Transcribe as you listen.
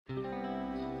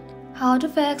How to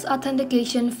fix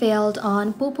authentication failed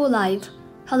on Poppo Live.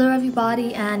 Hello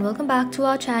everybody and welcome back to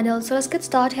our channel. So let's get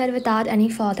started without any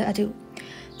further ado.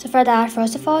 So for that,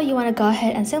 first of all, you want to go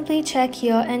ahead and simply check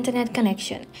your internet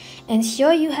connection.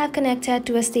 Ensure you have connected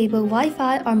to a stable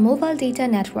Wi-Fi or mobile data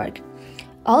network.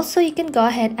 Also, you can go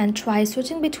ahead and try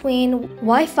switching between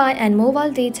Wi-Fi and mobile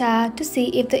data to see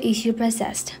if the issue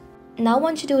persists. Now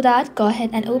once you do that, go ahead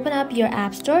and open up your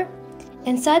App Store.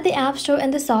 Inside the App Store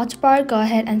in the search bar, go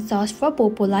ahead and search for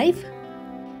Poppo Live.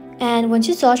 And once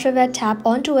you search for it, tap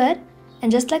onto it.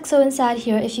 And just like so inside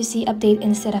here, if you see update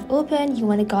instead of open, you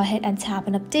want to go ahead and tap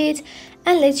on update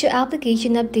and let your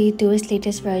application update to its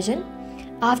latest version.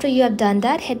 After you have done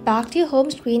that, head back to your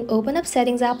home screen, open up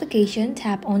settings application,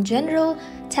 tap on general,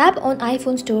 tap on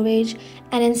iPhone storage,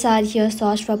 and inside here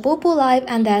search for Poppo Live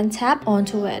and then tap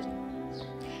onto it.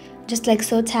 Just like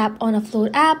so, tap on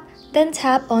Upload App, then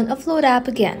tap on Upload App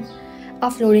again.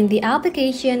 Uploading the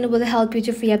application will help you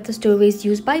to free up the storage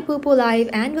used by Poppo Live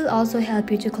and will also help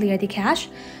you to clear the cache.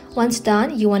 Once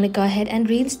done, you want to go ahead and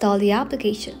reinstall the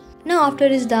application. Now after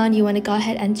it is done, you want to go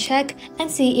ahead and check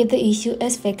and see if the issue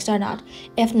is fixed or not.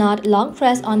 If not, long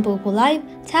press on Poppo Live,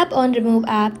 tap on Remove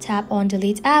App, tap on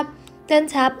Delete App, then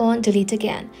tap on Delete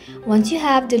again. Once you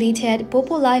have deleted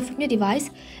Poppo Live from your device,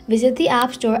 visit the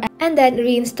App Store and then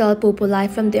reinstall Poppo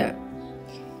Live from there.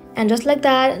 And just like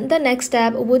that, the next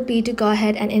step would be to go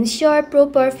ahead and ensure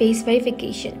proper face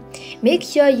verification. Make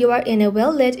sure you are in a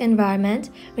well-lit environment.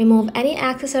 Remove any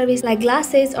accessories like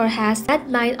glasses or hats that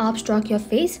might obstruct your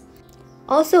face.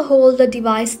 Also hold the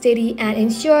device steady and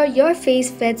ensure your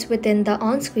face fits within the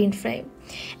on-screen frame.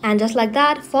 And just like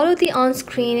that, follow the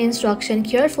on-screen instruction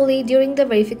carefully during the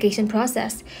verification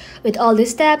process. With all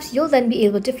these steps, you'll then be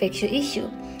able to fix your issue.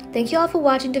 Thank you all for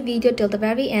watching the video till the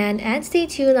very end and stay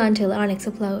tuned until our next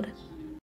upload.